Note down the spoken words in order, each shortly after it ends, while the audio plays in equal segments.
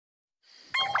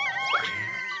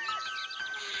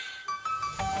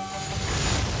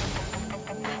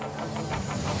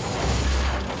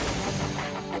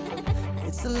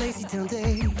LazyTown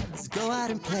day. Let's go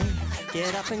out and play.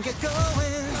 Get up and get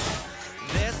going.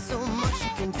 There's so much you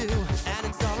can do, and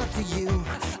it's all up to you.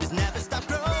 Just never stop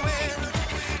growing.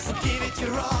 So give it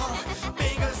your all,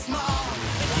 big or small.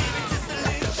 Give it just a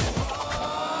little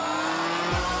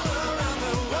all around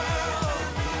the world.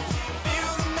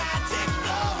 Feel the magic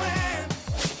flowing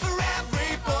for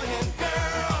every boy and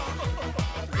girl.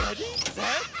 Ready,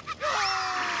 set, go!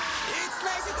 It's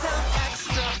LazyTown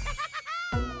Extra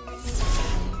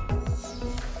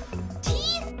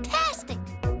Teethtastic.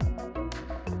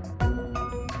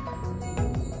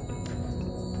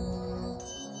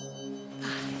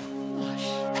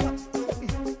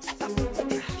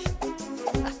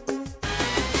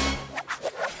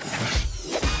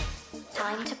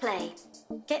 Time to play.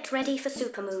 Get ready for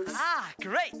super moves. Ah,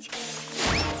 great!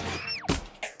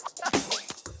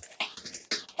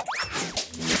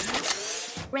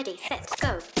 Ready, set,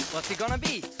 go. What's it gonna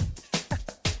be?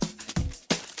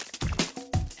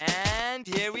 And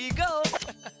here we go.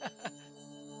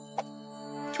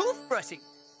 Toothbrushing.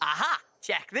 Aha!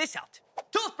 Check this out.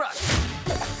 Toothbrush.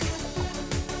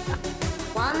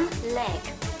 One leg.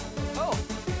 Oh.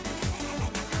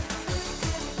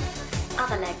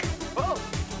 Other leg. Oh.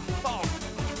 Oh.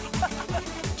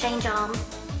 Change arm.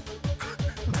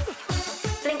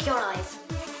 Blink your eyes.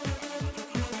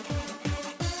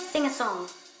 Sing a song.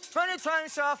 20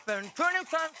 times off and 20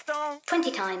 times down.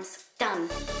 20 times. Done.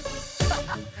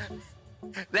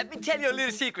 Let me tell you a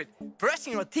little secret.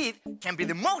 Brushing your teeth can be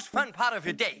the most fun part of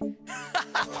your day.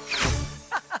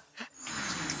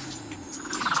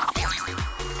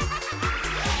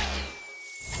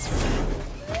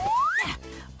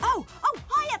 Oh,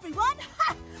 hi everyone!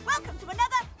 Ha! Welcome to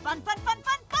another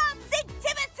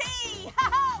fun-activity!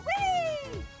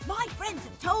 Whee! My friends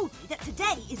have told me that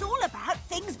today is all about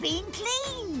things being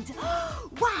cleaned.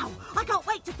 Wow, I can't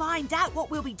wait to find out what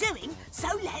we'll be doing, so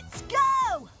let's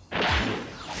go!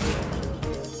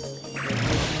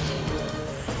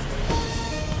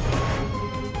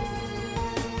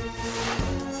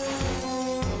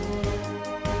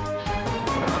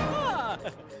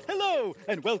 Hello,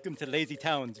 and welcome to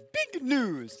LazyTown's Big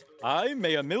News. I'm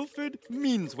Mayor Milford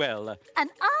Meanswell. And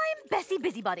I'm Bessie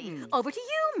Busybody. Over to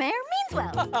you, Mayor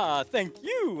Meanswell. Ah, thank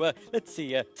you. Let's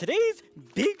see. Today's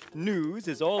big news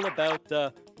is all about,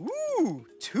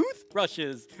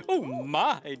 toothbrushes. Oh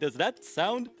my, does that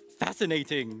sound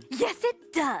fascinating? Yes,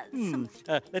 it does.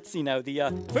 Let's see now.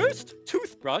 The first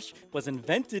toothbrush was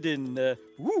invented in,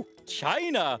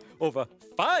 China over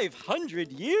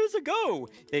 500 years ago.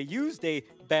 They used a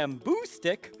bamboo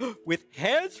stick with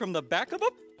hairs from the back of a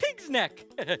pig's neck.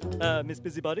 Miss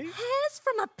Busybody? Hairs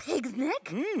from a pig's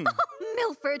neck? Oh,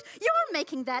 Milford, you're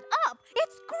making that up.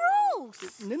 It's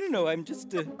gross. No, I'm just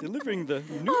delivering the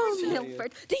news. Oh,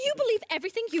 Milford, do you believe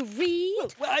everything you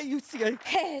read? Well, you see,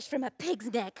 Hairs from a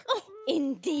pig's neck. Oh,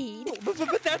 indeed.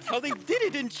 But that's how they did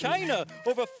it in China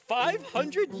over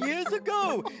 500 years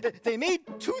ago. They made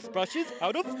toothbrushes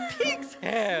out of pig's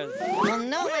hairs. Well,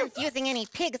 no one's using any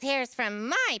pig's hairs from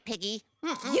my piggy.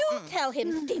 You tell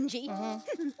him, stingy. Oh,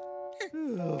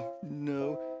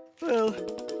 no. Well,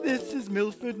 this is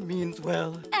Milford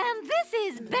Meanswell. And this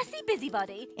is Bessie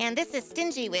Busybody. And this is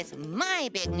Stingy with my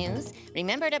big news.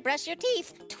 Remember to brush your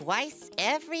teeth twice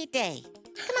every day.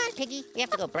 Come on, Piggy. We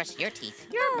have to go brush your teeth.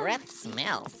 Your breath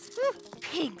smells.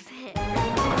 Pig's hair.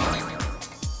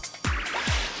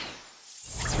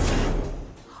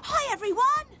 Hi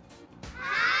everyone!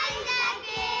 Hi,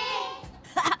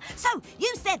 Daddy! So,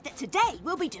 you said that today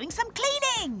we'll be doing some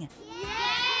cleaning. Yeah!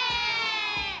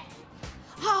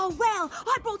 Oh, well,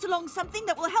 I brought along something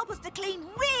that will help us to clean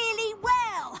really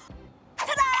well.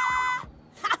 Ta-da!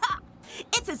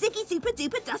 It's a Ziggy Super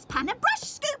Duper Dustpan and Brush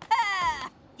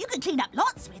Scooper. You can clean up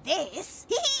lots with this.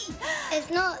 It's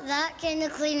not that kind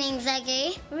of cleaning,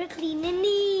 Ziggy. We're cleaning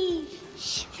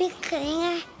these. We're cleaning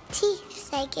our teeth,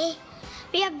 Ziggy.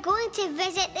 We are going to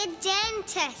visit the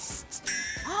dentist.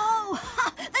 Oh,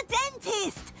 the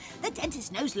dentist. The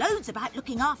dentist knows loads about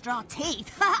looking after our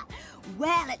teeth.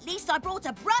 Well, at least I brought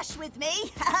a brush with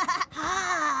me.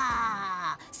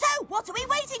 So, what are we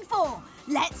waiting for?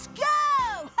 Let's go!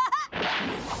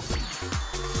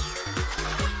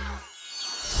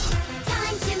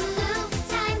 Time to move,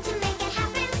 time to make it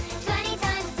happen. 20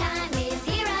 times time is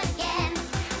here again.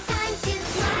 Time to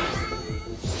smile.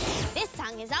 This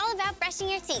song is all about brushing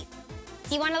your teeth.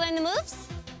 Do you want to learn the moves?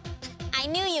 I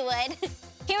knew you would.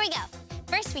 Here we go.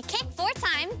 First, we kick 4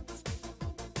 times.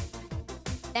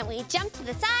 Then we jump to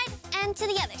the side and to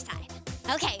the other side.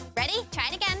 Okay, ready? Try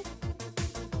it again.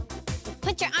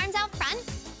 Put your arms out front,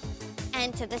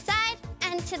 and to the side,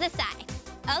 and to the side.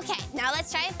 Okay, now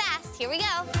let's try it fast. Here we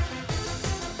go.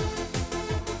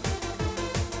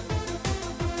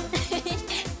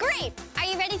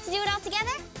 to do it all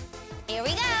together? Here we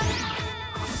go.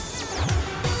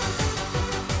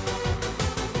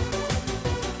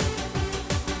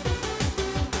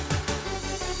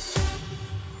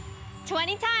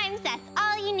 20 times, that's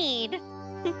all you need.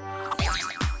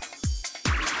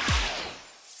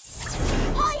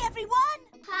 Hi, everyone!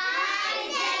 Hi,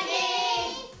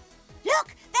 Zaggy!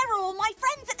 Look, they're all my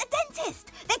friends at the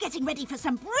dentist. They're getting ready for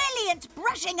some brilliant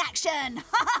brushing action. Ha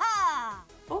ha ha!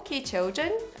 Okay,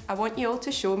 children, I want you all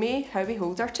to show me how we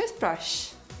hold our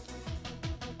toothbrush.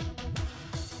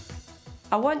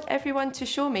 I want everyone to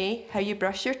show me how you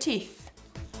brush your teeth.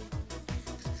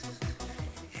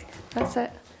 That's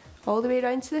it. All the way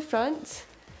around to the front.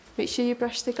 Make sure you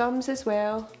brush the gums as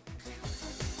well.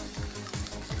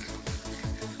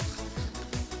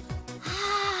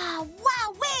 Ah,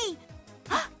 wowee!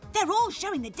 They're all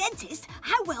showing the dentist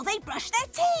how well they brush their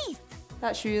teeth.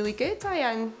 That's really good,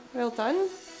 Diane. Well done.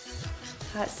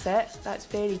 That's it. That's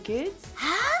very good.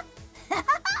 Huh?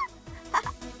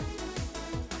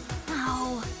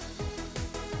 Oh.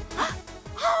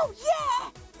 Oh, yeah!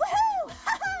 Woohoo!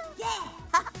 Yeah!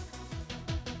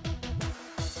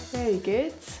 Very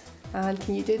good. And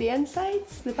can you do the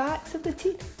insides, the backs of the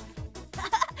teeth?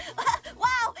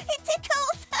 Wow, it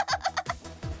tickles!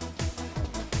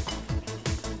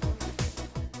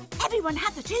 Everyone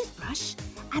has a toothbrush,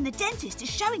 and the dentist is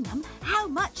showing them how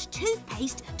much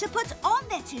toothpaste to put on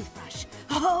their toothbrush.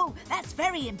 Oh, that's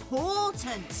very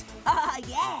important.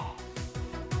 Yeah.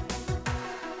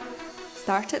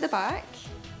 Start at the back.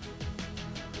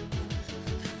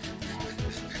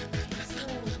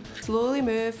 Slowly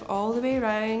move all the way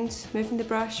around, moving the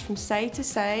brush from side to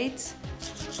side.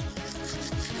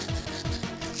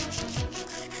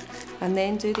 And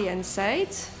then do the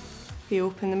inside. We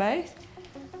open the mouth.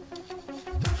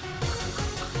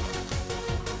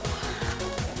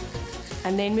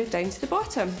 And then move down to the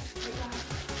bottom.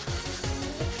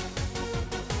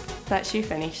 That's you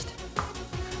finished.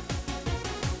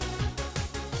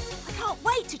 I can't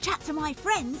wait to chat to my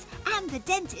friends and the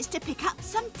dentist to pick up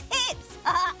some tips.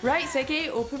 Right, Ziggy,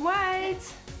 open wide.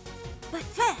 But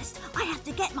first, I have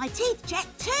to get my teeth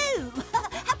checked too.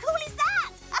 How cool is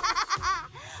that?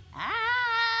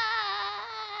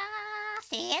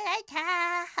 See you later.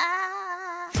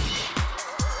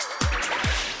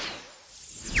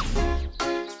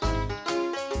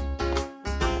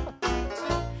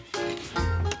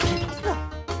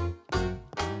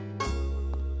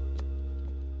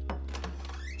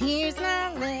 Here's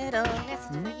my little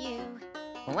lesson for you.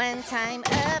 One time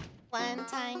up, one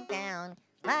time down.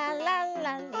 La la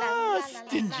la la. Ah,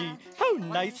 Stingy, how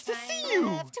nice to see you.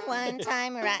 Left, one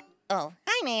time right. Oh,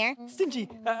 hi, Mayor. Stingy,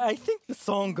 I think the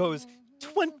song goes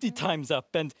 20 times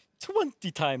up and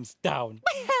 20 times down.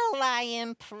 Well, I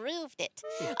improved it.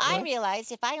 I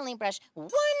realized if I only brush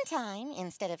one time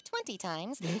instead of 20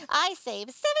 times, I save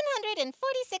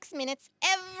 746 minutes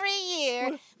every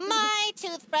year. My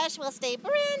toothbrush will stay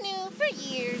brand new for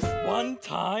years. One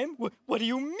time? What do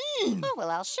you mean? Oh,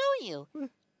 well, I'll show you.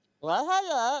 Let's have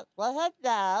up, let's have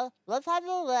down, let's have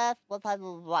the left, let's have the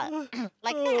right.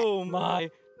 Like that. Oh, my.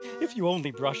 If you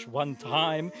only brush one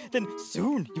time, then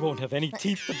soon you won't have any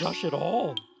teeth to brush at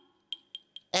all.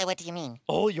 What do you mean?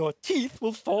 All your teeth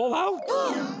will fall out.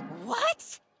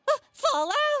 What? Fall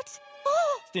out?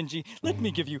 Stingy, let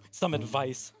me give you some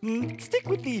advice. Stick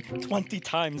with the 20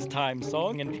 times time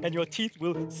song and your teeth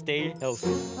will stay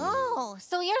healthy. Oh,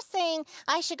 so you're saying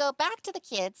I should go back to the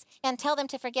kids and tell them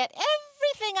to forget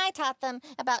everything I taught them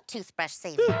about toothbrush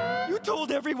saving. You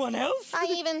told everyone else? I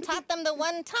even taught them the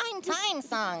one-time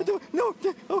song. No,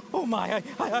 oh my,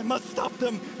 I must stop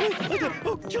them.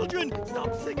 Oh, children,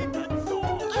 stop singing that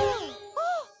song.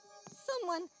 Oh,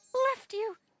 someone left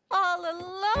you all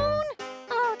alone?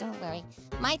 Oh, don't worry.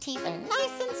 My teeth are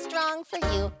nice and strong for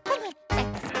you. Come on,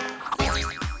 right this way.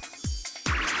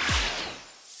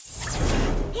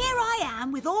 Here I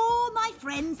am with all my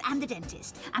friends and the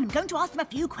dentist, and I'm going to ask them a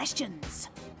few questions.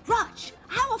 Raj,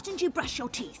 how often do you brush your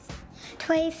teeth?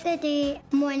 Twice a day,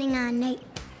 morning and night.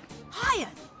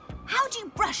 Hyan, how do you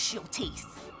brush your teeth?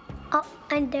 Up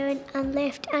and down and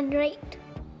left and right.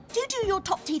 Do you do your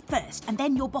top teeth first and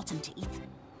then your bottom teeth?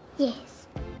 Yes.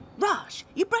 Raj,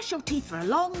 you brush your teeth for a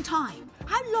long time.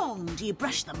 How long do you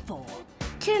brush them for?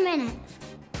 2 minutes.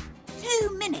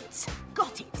 2 minutes.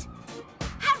 Got it.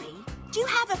 Harry, do you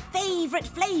have a favourite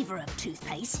flavour of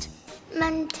toothpaste?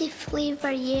 Minty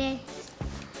flavour, yes.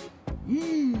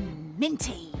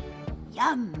 Minty.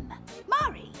 Yum.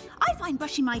 Mari, I find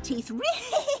brushing my teeth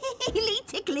really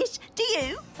ticklish. Do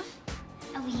you?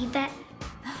 A wee bit.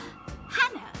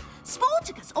 Hannah,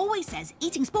 Sporticus always says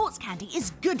eating sports candy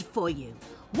is good for you.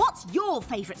 What's your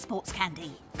favourite sports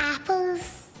candy?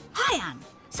 Apples. Diane,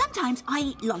 sometimes I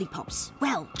eat lollipops.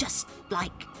 Well, just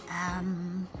like,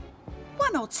 1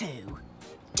 or 2.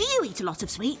 Do you eat a lot of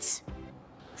sweets?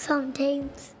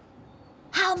 Sometimes.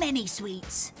 How many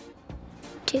sweets?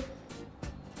 2.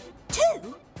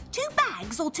 2? 2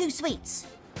 bags or 2 sweets?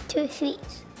 2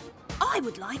 sweets. I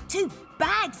would like 2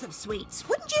 bags of sweets,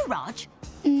 wouldn't you, Raj?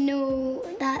 No,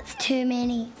 that's too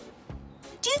many.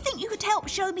 Do you think you could help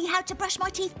show me how to brush my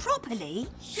teeth properly?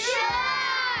 Sure!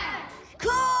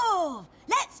 Cool!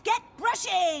 Let's get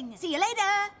brushing! See you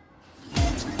later!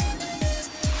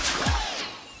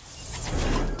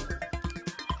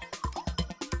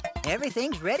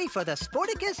 Everything's ready for the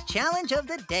Sporticus Challenge of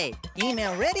the Day.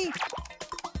 Email ready?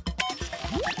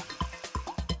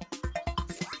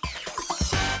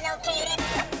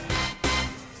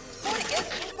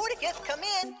 Sporticus, come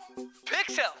in.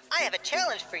 Pixel! I have a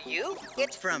challenge for you.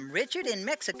 It's from Richard in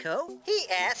Mexico. He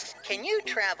asks, can you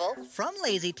travel from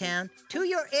LazyTown to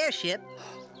your airship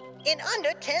in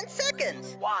under 10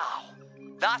 seconds? Wow,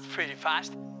 that's pretty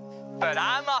fast. But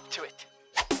I'm up to it.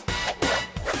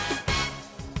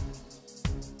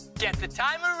 Get the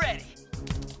timer ready.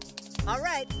 All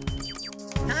right.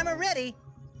 Timer ready.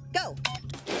 Go.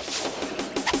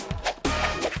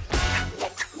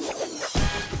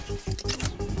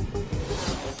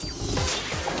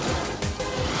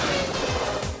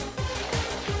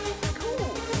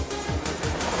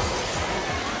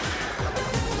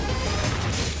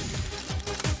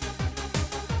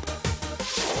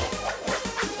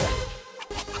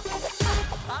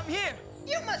 I'm here.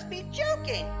 You must be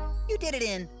joking. You did it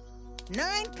in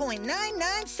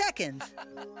 9.99 seconds.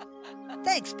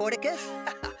 Thanks, Sporticus.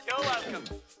 You're welcome.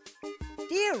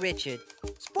 Dear Richard,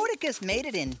 Sporticus made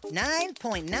it in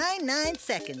 9.99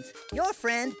 seconds. Your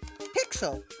friend,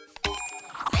 Pixel.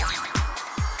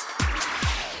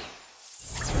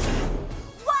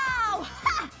 Wow!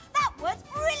 Ha! That was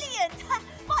brilliant!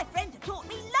 My friends have taught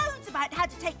me loads about how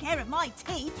to take care of my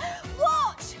teeth.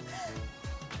 Watch!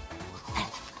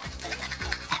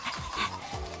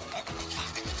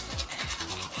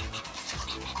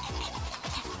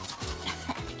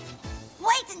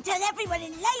 Wait until everyone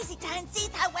in LazyTown sees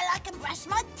how well I can brush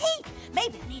my teeth.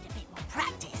 Maybe I need a bit more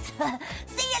practice.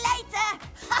 See you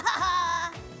later!